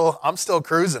still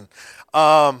cruising.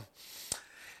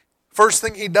 First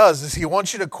thing he does is he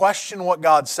wants you to question what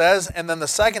God says, and then the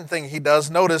second thing he does,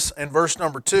 notice in verse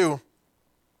number 2,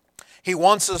 he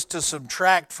wants us to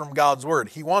subtract from God's word.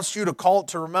 He wants you to call it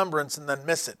to remembrance and then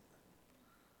miss it.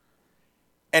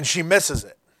 And she misses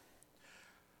it.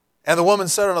 And the woman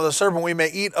said unto the serpent, we may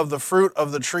eat of the fruit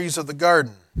of the trees of the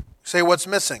garden. Say, what's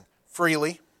missing?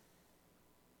 Freely.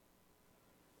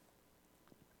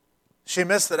 She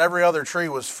missed that every other tree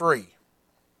was free.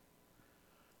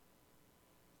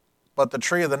 But the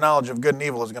tree of the knowledge of good and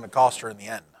evil is going to cost her in the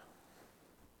end.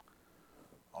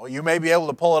 Oh, you may be able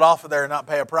to pull it off of there and not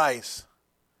pay a price.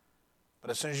 But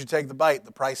as soon as you take the bite,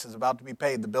 the price is about to be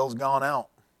paid. The bill's gone out.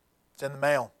 It's in the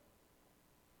mail.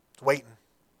 It's waiting.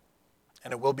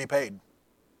 And it will be paid.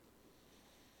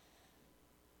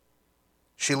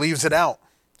 She leaves it out.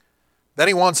 Then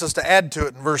he wants us to add to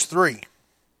it in verse 3.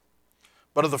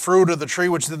 But of the fruit of the tree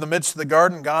which is in the midst of the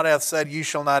garden, God hath said, ye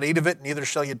shall not eat of it, neither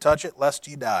shall ye touch it, lest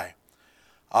ye die.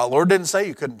 Lord didn't say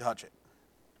you couldn't touch it.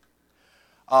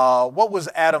 What was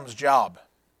Adam's job?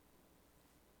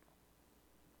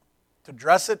 To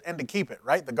dress it and to keep it,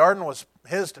 right? The garden was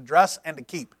his to dress and to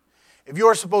keep. If you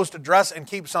are supposed to dress and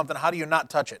keep something, how do you not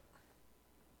touch it?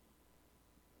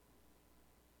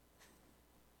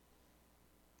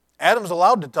 Adam's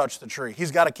allowed to touch the tree.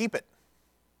 He's got to keep it.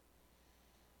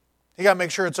 He got to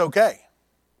make sure it's okay.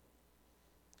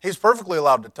 He's perfectly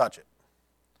allowed to touch it.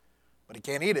 But he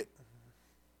can't eat it.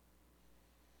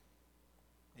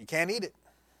 You can't eat it.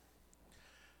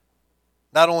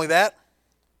 Not only that,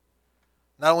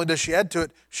 not only does she add to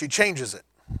it, she changes it.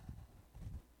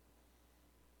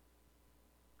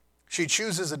 She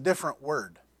chooses a different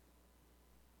word.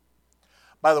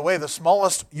 By the way, the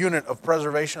smallest unit of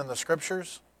preservation in the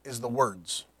Scriptures is the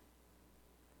words.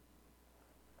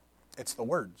 It's the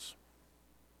words.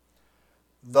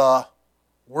 The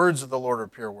words of the Lord are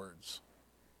pure words.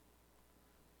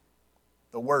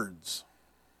 The words.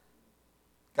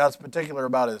 God's particular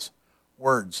about his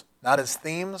words. Not his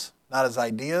themes, not his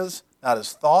ideas, not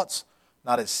his thoughts,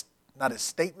 not his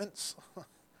statements,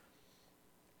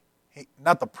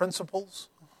 not the principles,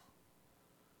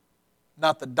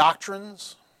 not the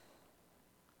doctrines.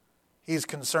 He's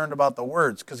concerned about the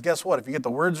words. Because guess what? If you get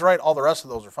the words right, all the rest of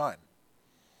those are fine.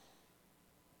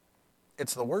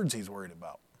 It's the words he's worried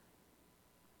about.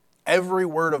 Every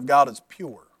word of God is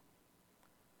pure.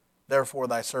 Therefore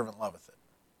thy servant loveth it.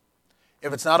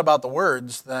 If it's not about the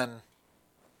words, then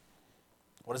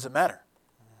what does it matter?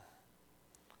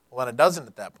 Well, then it doesn't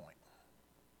at that point.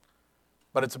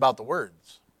 But it's about the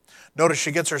words. Notice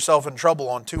she gets herself in trouble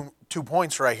on two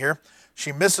points right here.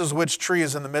 She misses which tree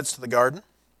is in the midst of the garden.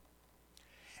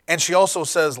 And she also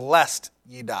says, lest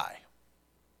ye die.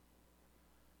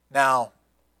 Now,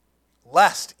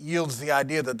 lest yields the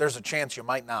idea that there's a chance you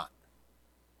might not.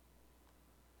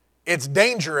 It's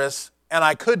dangerous and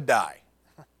I could die.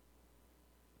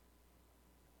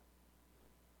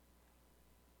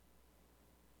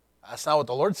 That's not what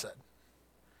the Lord said.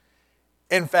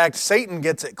 In fact, Satan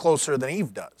gets it closer than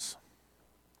Eve does.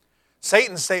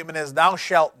 Satan's statement is, thou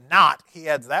shalt not, he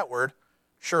adds that word,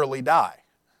 surely die.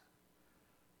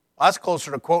 Well, that's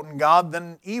closer to quoting God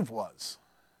than Eve was.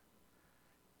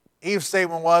 Eve's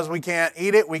statement was, we can't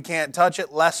eat it, we can't touch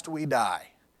it, lest we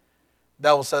die. The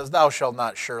devil says, thou shalt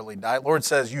not surely die. The Lord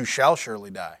says, you shall surely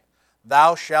die.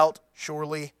 Thou shalt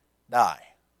surely die.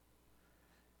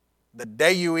 The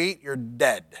day you eat, you're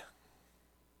dead.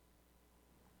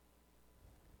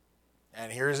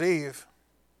 And here's Eve.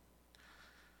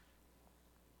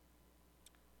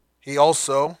 He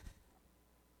also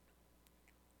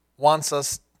wants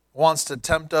to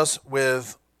tempt us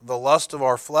with the lust of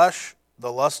our flesh,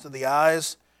 the lust of the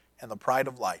eyes, and the pride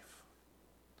of life.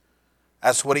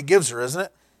 That's what he gives her, isn't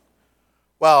it?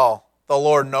 Well, the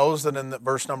Lord knows that in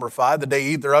verse number 5, the day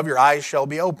you eat thereof, your eyes shall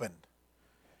be opened,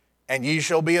 and ye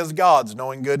shall be as gods,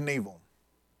 knowing good and evil.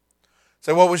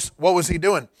 So what was he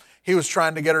doing? He was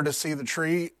trying to get her to see the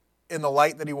tree in the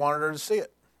light that he wanted her to see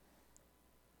it.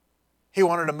 He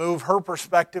wanted to move her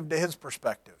perspective to his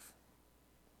perspective.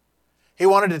 He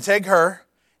wanted to take her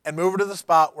and move her to the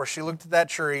spot where she looked at that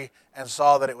tree and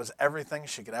saw that it was everything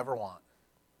she could ever want.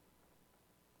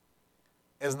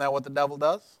 Isn't that what the devil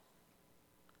does?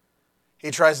 He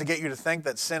tries to get you to think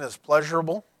that sin is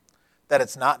pleasurable, that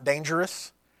it's not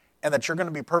dangerous, and that you're going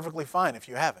to be perfectly fine if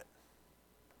you have it.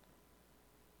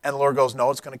 And the Lord goes,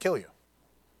 no, it's going to kill you.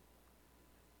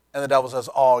 And the devil says,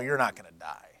 oh, you're not going to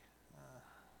die.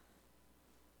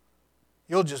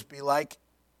 You'll just be like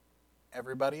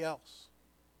everybody else.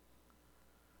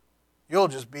 You'll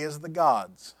just be as the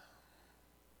gods,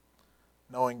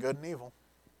 knowing good and evil.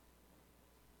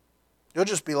 You'll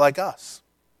just be like us.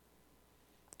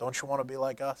 Don't you want to be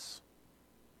like us?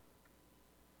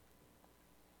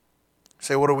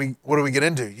 Say, what do we get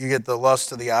into? You get the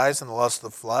lust of the eyes and the lust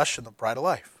of the flesh and the pride of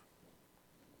life.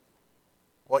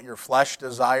 What your flesh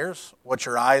desires, what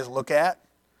your eyes look at,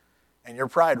 and your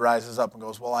pride rises up and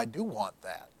goes, well, I do want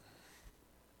that.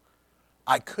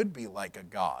 I could be like a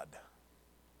god.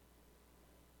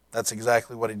 That's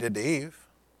exactly what he did to Eve.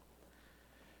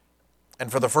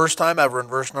 And for the first time ever in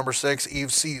verse number 6,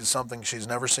 Eve sees something she's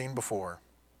never seen before.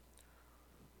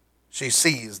 She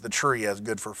sees the tree as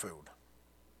good for food.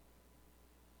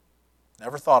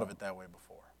 Never thought of it that way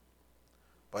before.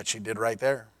 But she did right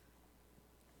there.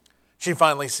 She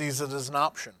finally sees it as an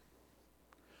option.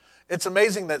 It's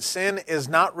amazing that sin is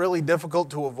not really difficult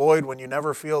to avoid when you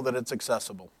never feel that it's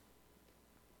accessible.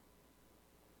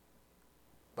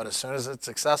 But as soon as it's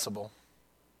accessible,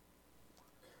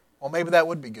 well, maybe that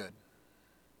would be good.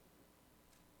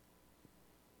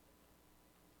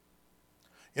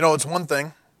 You know, it's one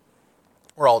thing,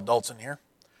 we're all adults in here,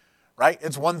 right?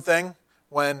 It's one thing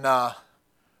when the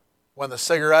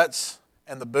cigarettes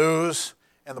and the booze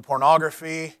and the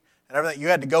pornography and everything, you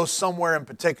had to go somewhere in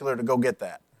particular to go get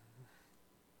that.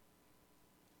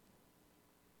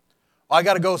 Well, I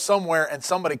got to go somewhere and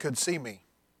somebody could see me.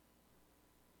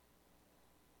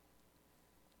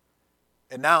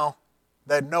 And now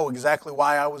they'd know exactly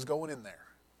why I was going in there.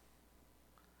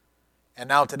 And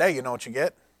now today, you know what you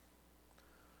get?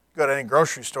 Go to any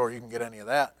grocery store, you can get any of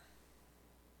that.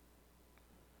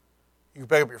 You can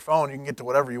pick up your phone, you can get to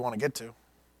whatever you want to get to. You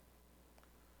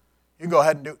can go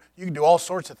ahead and you can do all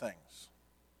sorts of things.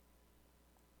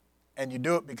 And you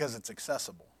do it because it's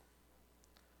accessible.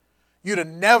 You'd have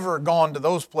never gone to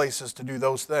those places to do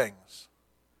those things.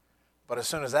 But as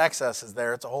soon as access is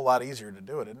there, it's a whole lot easier to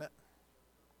do it, isn't it?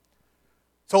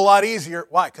 It's a whole lot easier.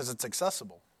 Why? Because it's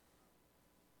accessible.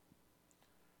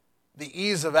 The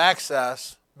ease of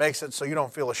access makes it so you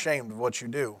don't feel ashamed of what you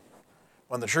do.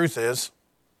 When the truth is,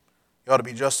 you ought to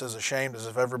be just as ashamed as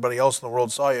if everybody else in the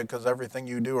world saw you, because everything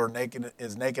you do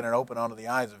is naked and open unto the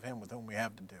eyes of him with whom we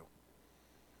have to do.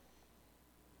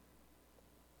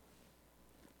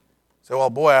 So, well,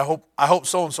 boy, I hope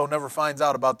so-and-so never finds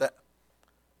out about that.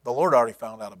 The Lord already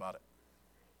found out about it.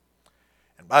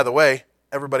 And by the way,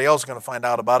 everybody else is going to find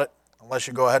out about it unless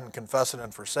you go ahead and confess it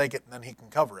and forsake it, and then he can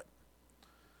cover it.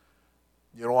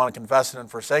 You don't want to confess it and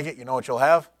forsake it, you know what you'll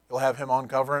have? You'll have him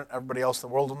uncovering it. Everybody else in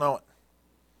the world will know it.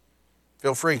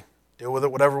 Feel free. Deal with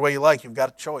it whatever way you like. You've got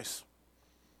a choice.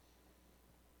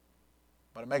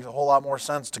 But it makes a whole lot more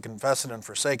sense to confess it and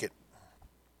forsake it.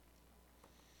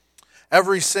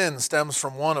 Every sin stems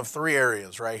from one of three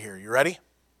areas right here. You ready?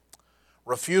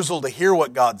 Refusal to hear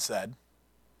what God said.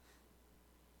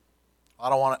 I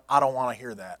don't want to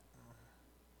hear that.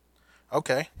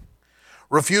 Okay.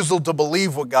 Refusal to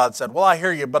believe what God said. Well, I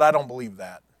hear you, but I don't believe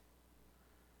that.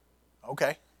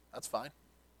 Okay, that's fine.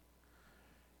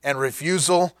 And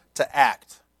refusal to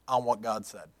act on what God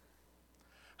said.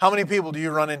 How many people do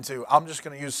you run into? I'm just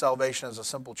going to use salvation as a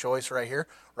simple choice right here,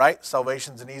 right?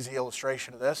 Salvation's an easy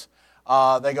illustration of this.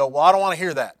 They go, well, I don't want to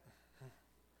hear that.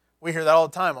 We hear that all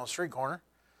the time on the street corner.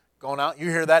 Going out, you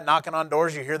hear that knocking on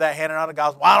doors, you hear that handing out a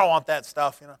gospel. Well, I don't want that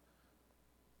stuff, you know.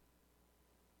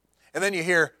 And then you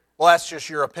hear, well, that's just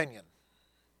your opinion.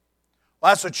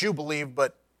 Well, that's what you believe,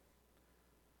 but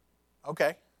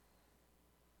okay.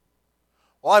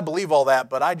 Well, I believe all that,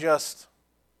 but I just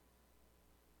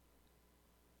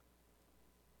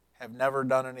have never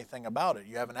done anything about it.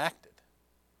 You haven't acted.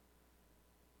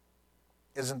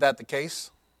 Isn't that the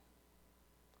case?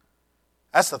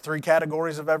 That's the three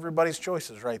categories of everybody's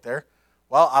choices right there.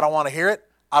 Well, I don't want to hear it.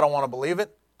 I don't want to believe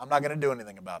it. I'm not going to do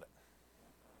anything about it.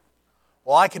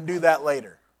 Well, I can do that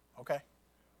later. Okay.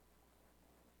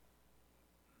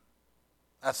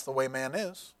 That's the way man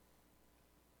is.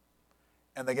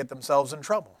 And they get themselves in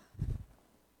trouble.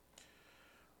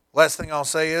 Last thing I'll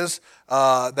say is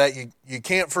that you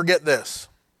can't forget this.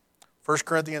 1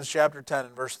 Corinthians chapter 10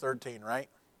 and verse 13, right?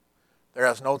 There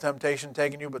has no temptation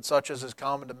taken you but such as is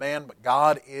common to man, but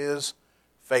God is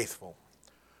faithful,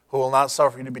 who will not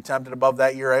suffer you to be tempted above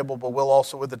that you are able, but will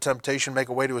also with the temptation make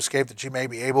a way to escape that you may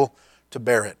be able to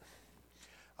bear it.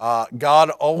 God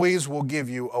always will give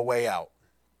you a way out.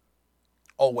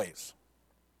 Always.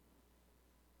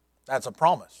 That's a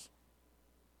promise.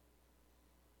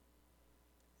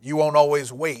 You won't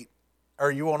always wait, or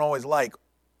you won't always like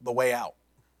the way out,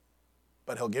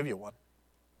 but He'll give you one.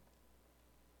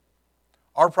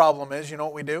 Our problem is, you know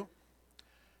what we do?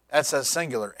 That says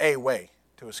singular, a way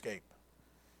to escape.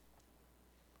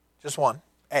 Just one,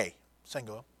 a,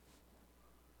 singular.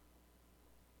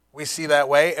 We see that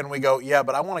way and we go, yeah,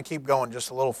 but I want to keep going just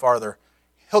a little farther.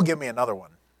 He'll give me another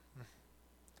one.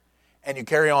 And you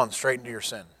carry on straight into your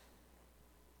sin.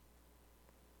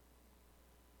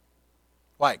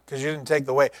 Why? Because you didn't take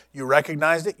the way. You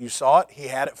recognized it, you saw it, He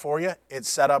had it for you, it's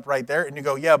set up right there, and you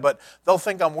go, yeah, but they'll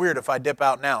think I'm weird if I dip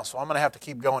out now, so I'm going to have to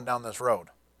keep going down this road.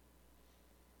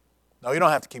 No, you don't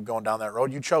have to keep going down that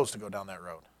road. You chose to go down that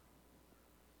road.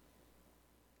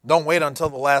 Don't wait until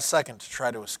the last second to try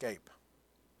to escape.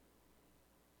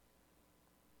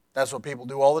 That's what people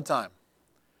do all the time.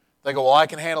 They go, well, I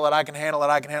can handle it, I can handle it,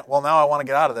 I can handle it. Well, now I want to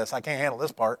get out of this. I can't handle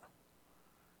this part.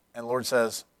 And the Lord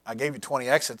says, I gave you 20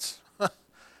 exits.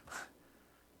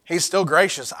 He's still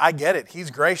gracious. I get it.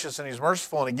 He's gracious and He's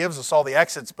merciful and He gives us all the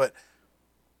exits, but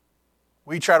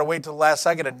we try to wait till the last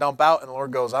second and dump out, and the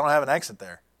Lord goes, I don't have an exit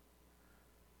there.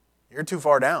 You're too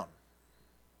far down.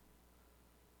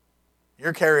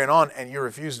 You're carrying on and you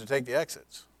refuse to take the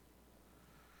exits.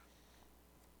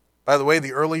 By the way,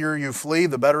 the earlier you flee,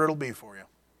 the better it'll be for you.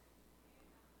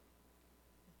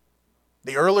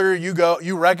 The earlier you go,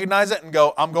 you recognize it and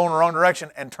go, I'm going the wrong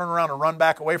direction, and turn around and run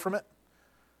back away from it,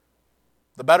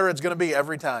 the better it's going to be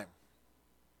every time.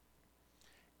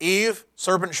 Eve,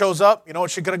 serpent shows up. You know what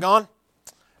she could have gone?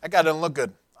 That guy doesn't look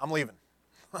good. I'm leaving.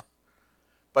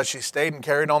 But she stayed and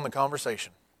carried on the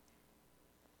conversation.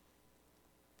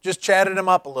 Just chatted him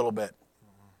up a little bit.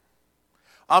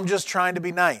 I'm just trying to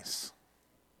be nice.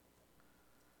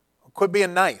 Quit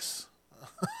being nice.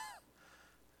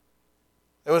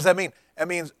 What does that mean? That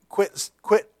means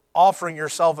quit offering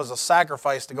yourself as a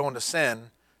sacrifice to go into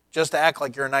sin just to act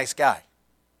like you're a nice guy.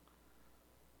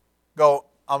 Go,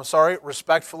 I'm sorry,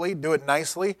 respectfully, do it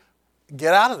nicely,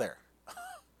 get out of there.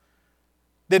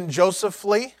 Didn't Joseph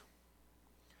flee?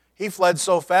 He fled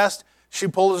so fast, she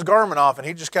pulled his garment off and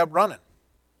he just kept running.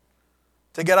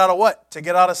 To get out of what? To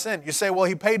get out of sin. You say, well,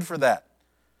 he paid for that.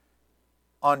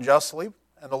 Unjustly,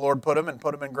 and the Lord put him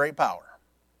in great power.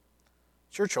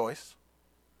 It's your choice.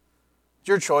 It's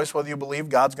your choice whether you believe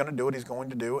God's going to do what He's going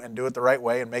to do and do it the right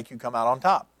way and make you come out on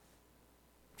top.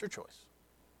 It's your choice.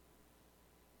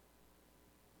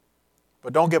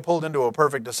 But don't get pulled into a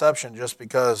perfect deception just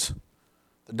because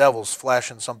the devil's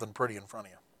flashing something pretty in front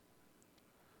of you.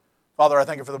 Father, I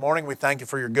thank You for the morning. We thank You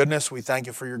for Your goodness. We thank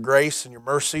You for Your grace and Your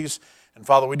mercies. And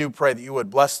Father, we do pray that You would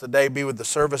bless the day, be with the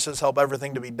services, help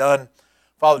everything to be done.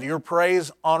 Father, to Your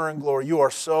praise, honor, and glory. You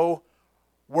are so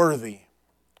worthy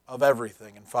of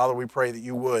everything. And Father, we pray that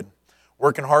You would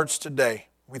work in hearts today.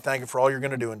 We thank You for all You're going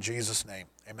to do in Jesus' name.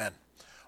 Amen.